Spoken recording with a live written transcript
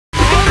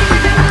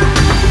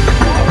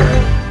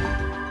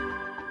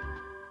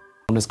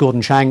columnist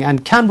Gordon Chang,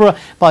 and Canberra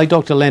by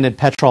Dr. Leonid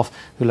Petrov,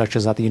 who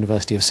lectures at the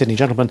University of Sydney.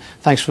 Gentlemen,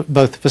 thanks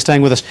both for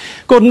staying with us.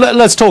 Gordon,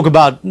 let's talk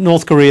about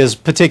North Korea's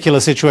particular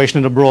situation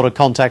in a broader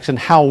context and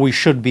how we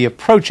should be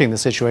approaching the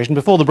situation.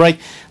 Before the break,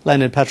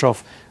 Leonid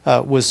Petrov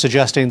was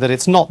suggesting that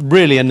it's not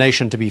really a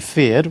nation to be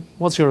feared.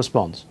 What's your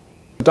response?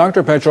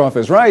 Dr. Petrov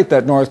is right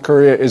that North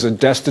Korea is a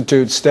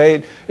destitute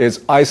state. It's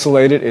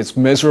isolated. It's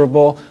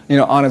miserable.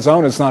 On its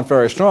own, it's not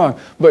very strong.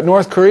 But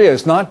North Korea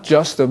is not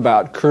just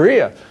about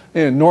Korea.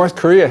 North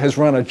Korea has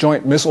run a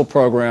joint missile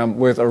program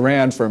with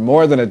Iran for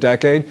more than a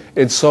decade.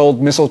 It's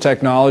sold missile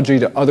technology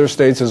to other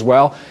states as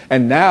well.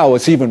 And now,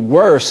 it's even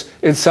worse,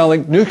 it's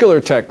selling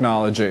nuclear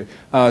technology.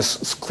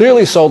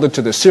 Clearly sold it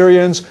to the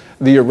Syrians.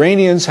 The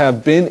Iranians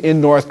have been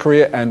in North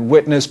Korea and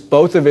witnessed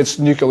both of its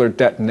nuclear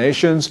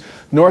detonations.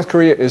 North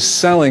Korea is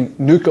selling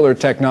nuclear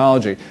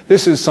technology.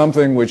 This is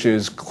something which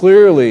is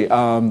clearly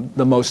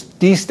the most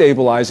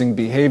destabilizing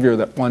behavior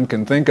that one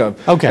can think of.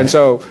 Okay. And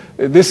so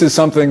this is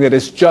something that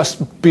is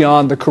just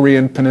beyond the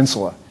Korean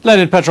peninsula.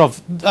 Leonid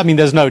Petrov, I mean,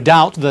 there's no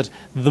doubt that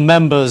the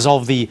members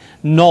of the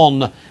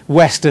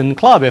non-Western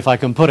club, if I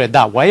can put it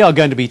that way, are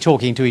going to be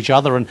talking to each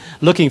other and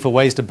looking for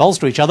ways to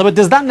bolster each other. But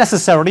does that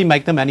necessarily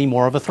make them any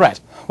more of a threat?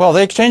 Well,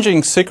 they're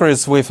exchanging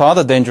secrets with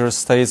other dangerous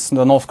states.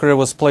 North Korea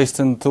was placed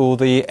into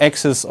the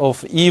axis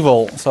of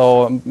evil.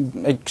 So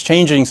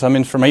exchanging some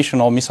information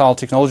or missile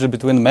technology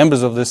between the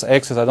members of this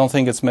axis, I don't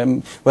think it's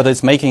whether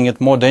it's making it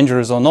more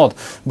dangerous or not.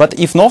 But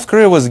if North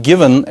Korea was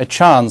given a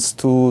chance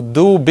to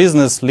do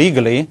business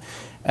legally,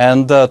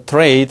 and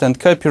trade and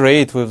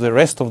cooperate with the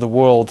rest of the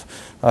world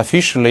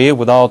officially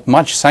without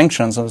much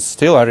sanctions. And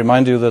still, I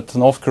remind you that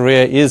North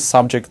Korea is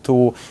subject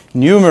to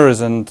numerous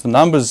and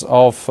numbers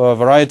of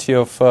variety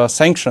of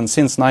sanctions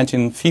since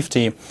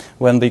 1950,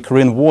 when the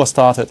Korean War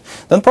started.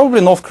 Then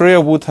probably North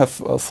Korea would have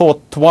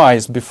thought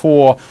twice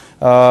before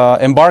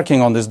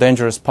embarking on this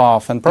dangerous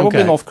path, and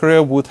probably North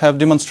Korea would have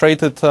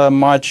demonstrated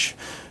much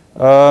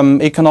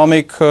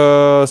economic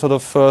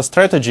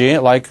strategy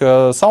like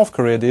South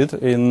Korea did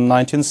in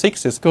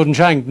 1960s. Gordon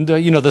Chang,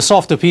 the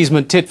soft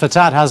appeasement tit for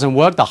tat hasn't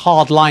worked, the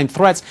hard-line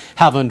threats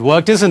haven't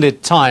worked. Isn't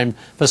it time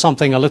for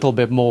something a little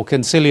bit more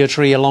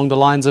conciliatory along the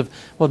lines of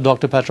what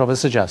Dr. Petrov is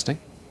suggesting?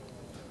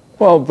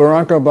 Well,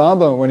 Barack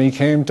Obama, when he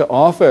came to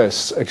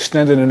office,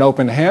 extended an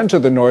open hand to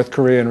the North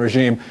Korean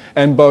regime,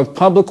 and both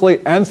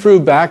publicly and through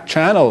back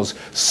channels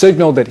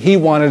signaled that he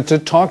wanted to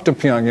talk to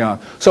Pyongyang.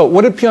 So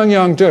what did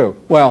Pyongyang do?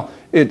 Well,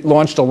 it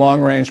launched a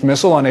long-range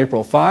missile on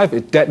April 5.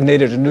 It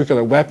detonated a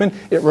nuclear weapon.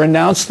 It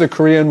renounced the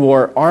Korean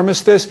War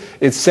armistice.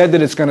 It said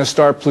that it's going to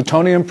start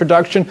plutonium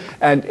production,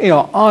 and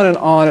on and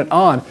on and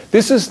on.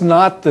 This is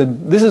not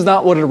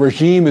what a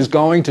regime is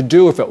going to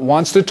do if it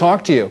wants to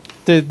talk to you.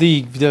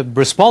 The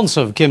response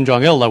of Kim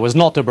Jong-il, though, was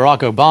not to Barack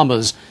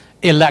Obama's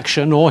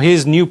election or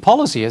his new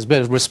policy. It's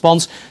been a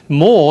response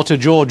more to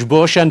George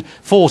Bush and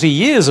 40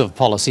 years of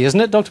policy, isn't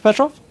it, Dr.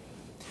 Petrov?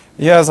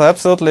 Yes, I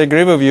absolutely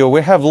agree with you.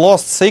 We have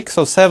lost 6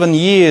 or 7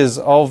 years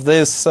of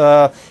this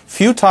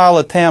futile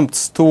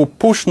attempts to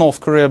push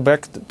North Korea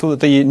back to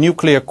the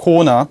nuclear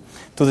corner,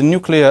 to the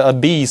nuclear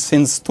abyss,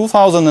 since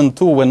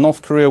 2002, when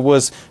North Korea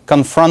was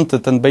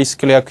confronted and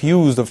basically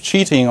accused of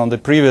cheating on the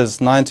previous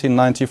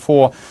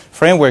 1994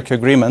 framework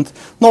agreement.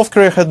 North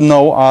Korea had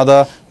no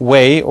other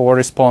way or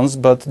response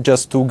but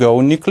just to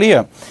go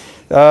nuclear.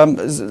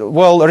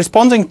 Well,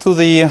 responding to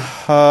the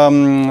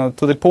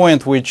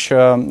point which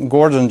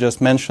Gordon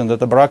just mentioned,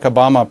 that Barack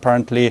Obama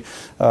apparently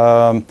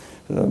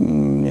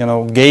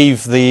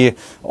gave the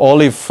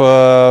olive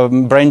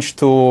branch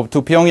to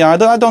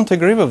Pyongyang, I don't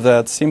agree with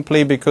that,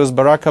 simply because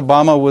Barack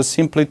Obama was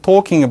simply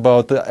talking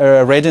about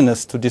the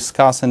readiness to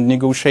discuss and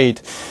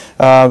negotiate.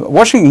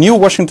 New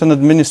Washington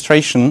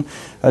administration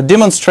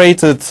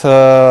demonstrated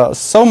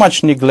so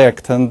much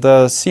neglect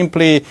and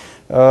simply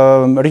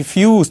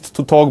refused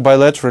to talk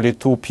bilaterally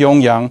to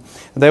Pyongyang.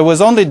 There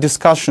was only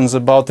discussions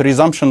about the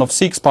resumption of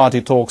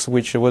six-party talks,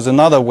 which was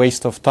another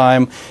waste of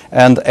time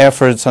and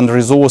efforts and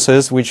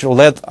resources, which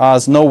led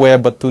us nowhere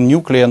but to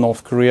nuclear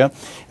North Korea.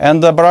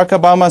 And Barack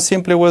Obama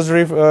simply was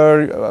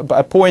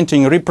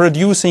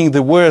reproducing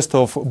the worst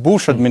of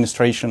Bush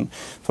administration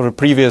for the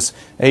previous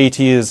 8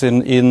 years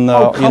in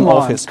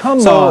office.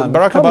 So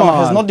Barack Obama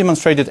has not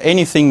demonstrated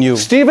anything new.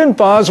 Stephen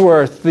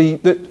Bosworth,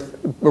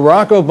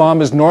 Barack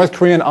Obama's North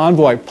Korean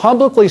envoy,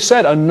 publicly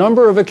said on a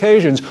number of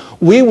occasions,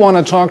 we want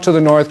to talk to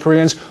the North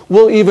Koreans.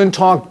 We'll even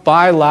talk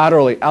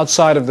bilaterally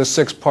outside of the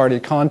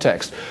six-party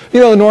context.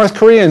 The North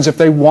Koreans, if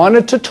they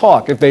wanted to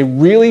talk, if they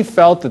really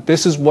felt that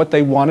this is what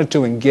they wanted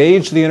to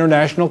engage the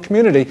international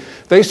community,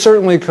 they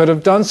certainly could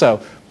have done so,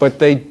 but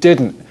they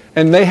didn't.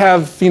 And they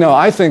have,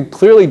 I think,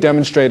 clearly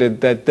demonstrated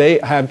that they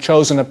have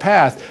chosen a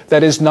path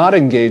that is not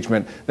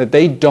engagement, that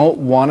they don't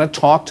want to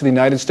talk to the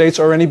United States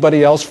or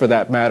anybody else, for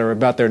that matter,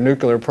 about their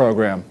nuclear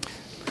program.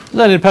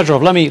 Leonid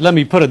Petrov, let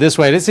me put it this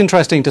way. It's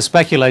interesting to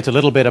speculate a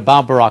little bit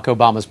about Barack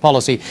Obama's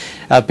policy.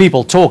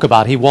 People talk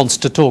about he wants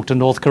to talk to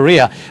North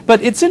Korea,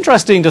 but it's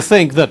interesting to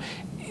think that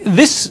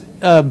this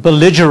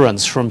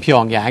belligerence from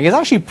Pyongyang is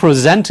actually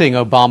presenting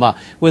Obama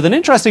with an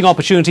interesting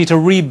opportunity to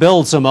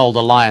rebuild some old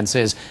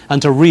alliances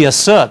and to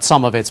reassert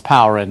some of its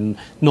power in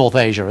North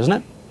Asia, isn't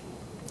it?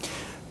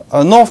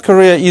 North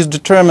Korea is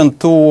determined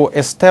to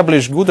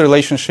establish good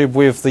relationship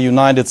with the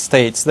United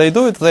States. They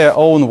do it their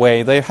own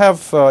way. They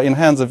have in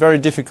hands a very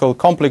difficult,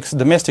 complex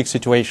domestic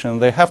situation.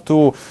 They have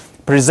to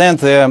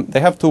they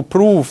have to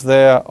prove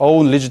their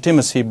own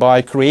legitimacy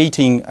by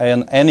creating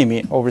an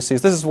enemy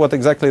overseas. This is what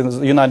exactly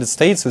the United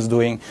States is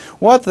doing.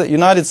 What the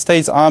United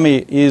States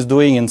Army is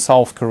doing in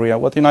South Korea,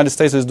 what the United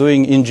States is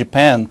doing in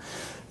Japan.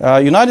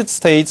 United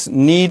States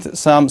need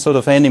some sort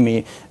of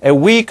enemy, a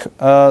weak,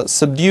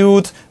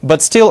 subdued,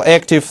 but still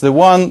active, the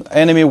one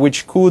enemy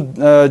which could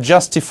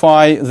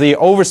justify the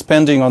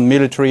overspending on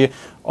military,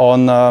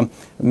 on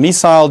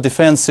missile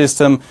defense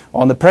system,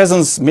 on the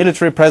presence,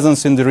 military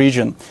presence in the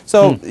region.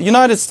 So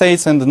United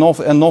States and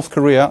North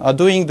Korea are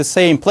doing the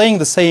same, playing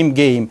the same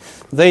game.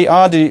 They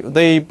are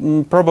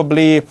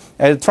probably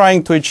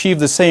trying to achieve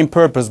the same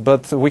purpose,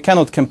 but we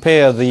cannot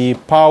compare the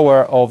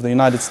power of the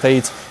United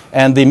States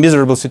and the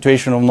miserable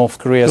situation of North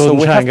Korea. So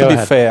we have to be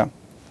fair.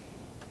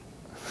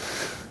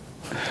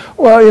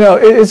 Well,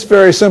 it's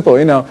very simple.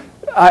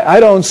 I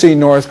don't see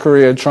North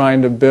Korea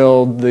trying to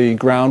build the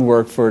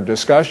groundwork for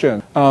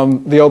discussion.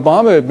 The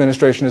Obama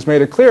administration has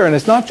made it clear, and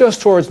it's not just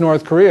towards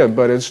North Korea,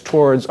 but it's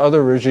towards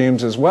other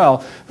regimes as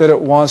well, that it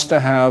wants to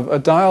have a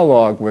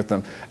dialogue with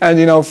them. And,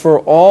 for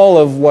all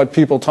of what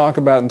people talk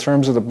about in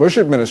terms of the Bush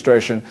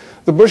administration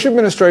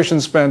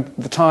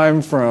spent the time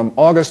from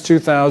August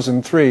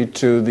 2003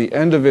 to the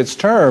end of its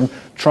term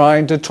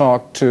trying to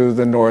talk to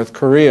the North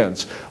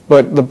Koreans.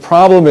 But the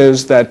problem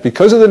is that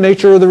because of the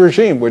nature of the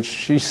regime, which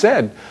she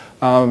said,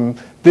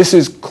 this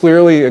is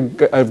clearly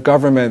a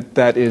government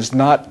that is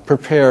not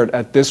prepared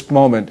at this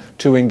moment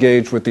to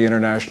engage with the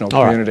international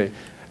community.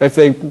 If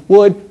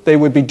they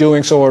would be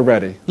doing so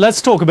already.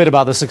 Let's talk a bit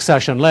about the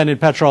succession. Leonid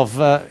Petrov,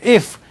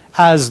 if,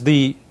 as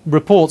the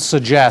reports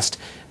suggest,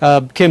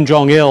 Kim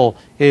Jong-il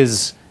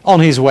is on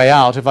his way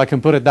out, if I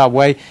can put it that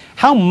way,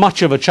 how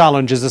much of a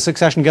challenge is the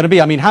succession going to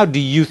be? I mean, how do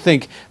you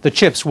think the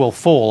chips will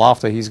fall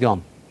after he's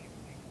gone?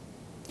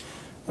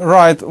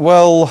 Right.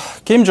 Well,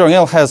 Kim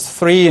Jong-il has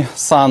 3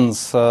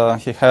 sons.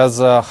 He has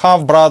a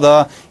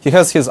half-brother, he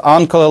has his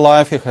uncle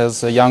alive, he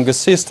has a younger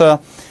sister.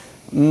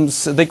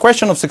 The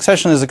question of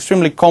succession is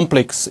extremely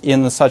complex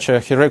in such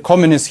a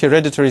communist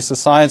hereditary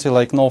society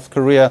like North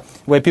Korea,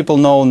 where people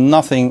know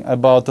nothing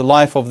about the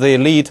life of the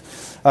elite.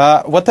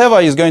 Whatever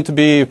is going to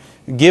be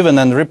given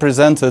and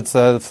represented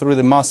through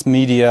the mass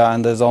media,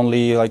 and there's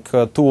only like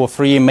 2 or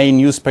 3 main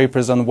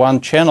newspapers and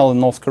 1 channel in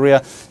North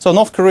Korea. So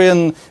North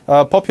Korean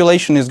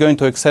population is going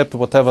to accept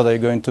whatever they're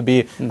going to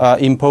be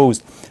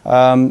imposed.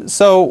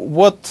 So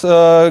what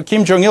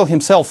Kim Jong-il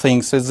himself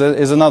thinks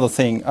is another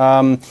thing.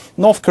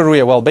 North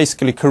Korea, well,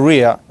 basically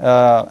Korea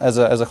as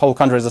a whole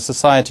country, as a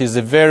society, is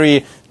a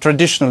very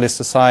traditionalist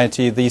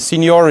society. The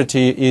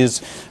seniority is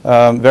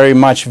very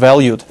much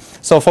valued.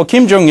 So for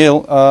Kim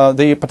Jong-il,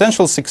 the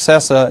potential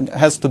successor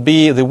has to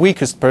be the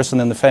weakest person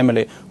in the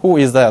family. Who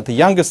is that? The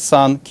youngest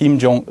son, Kim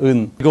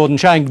Jong-un. Gordon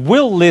Chang,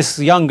 will this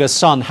younger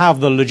son have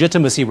the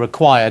legitimacy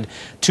required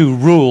to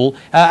rule?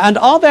 And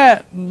are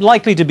there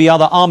likely to be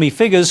other army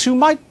figures who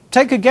might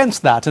take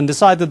against that and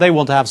decide that they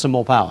want to have some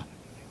more power?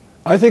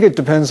 I think it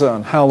depends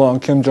on how long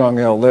Kim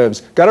Jong-il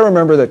lives. Got to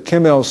remember that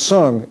Kim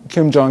Il-sung,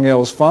 Kim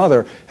Jong-il's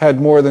father,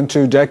 had more than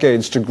 2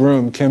 decades to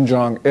groom Kim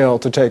Jong-il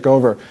to take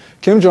over.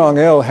 Kim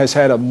Jong-il has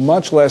had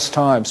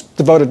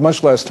devoted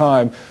much less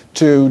time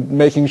to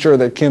making sure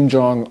that Kim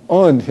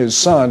Jong-un, his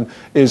son,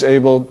 is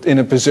in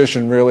a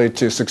position really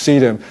to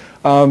succeed him.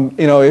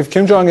 If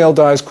Kim Jong-il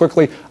dies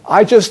quickly,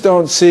 I just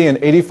don't see an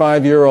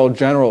 85-year-old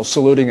general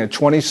saluting a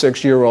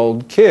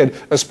 26-year-old kid,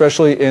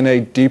 especially in a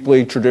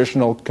deeply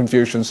traditional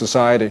Confucian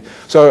society.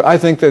 So I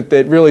think that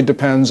it really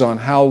depends on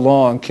how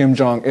long Kim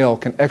Jong-il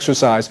can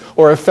exercise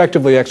or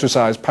effectively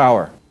exercise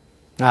power.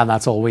 And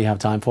that's all we have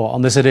time for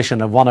on this edition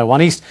of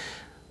 101 East.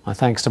 My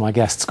thanks to my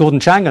guests,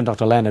 Gordon Chang and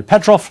Dr. Leonid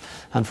Petrov,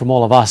 and from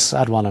all of us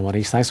at 101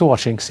 East, thanks for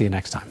watching. See you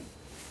next time.